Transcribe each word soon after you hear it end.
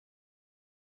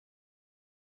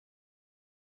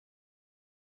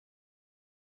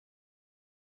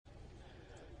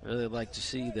Really like to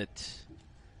see that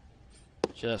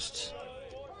just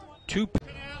two.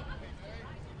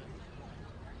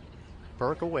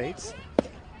 Burke awaits.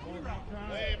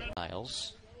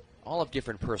 Styles, all of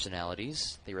different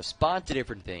personalities. They respond to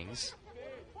different things.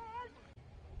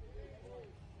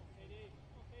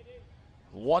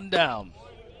 One down.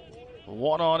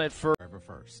 One on it for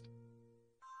First.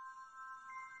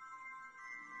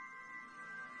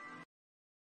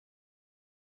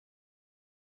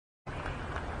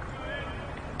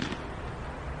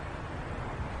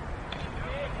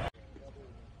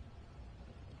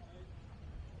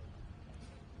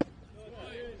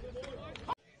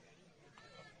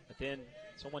 But then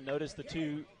someone noticed the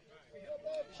two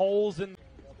holes in.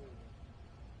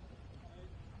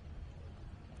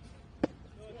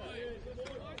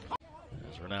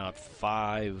 We're now at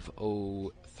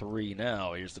 5:03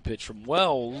 now. Here's the pitch from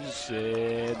Wells.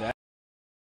 And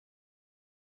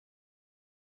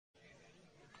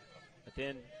But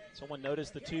then someone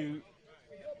noticed the two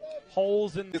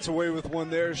holes in. Gets away with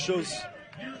one there. Shows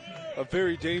a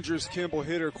very dangerous Kimball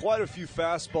hitter. Quite a few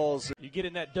fastballs. You get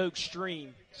in that Doak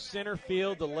stream, center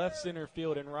field, the left center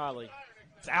field in Raleigh.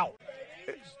 It's out.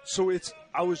 So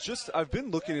I've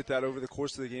been looking at that over the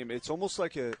course of the game. It's almost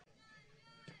like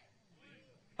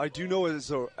I do know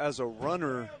as a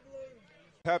runner,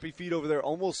 happy feet over there,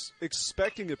 almost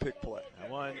expecting a pick play. That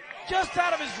one just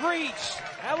out of his reach.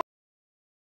 That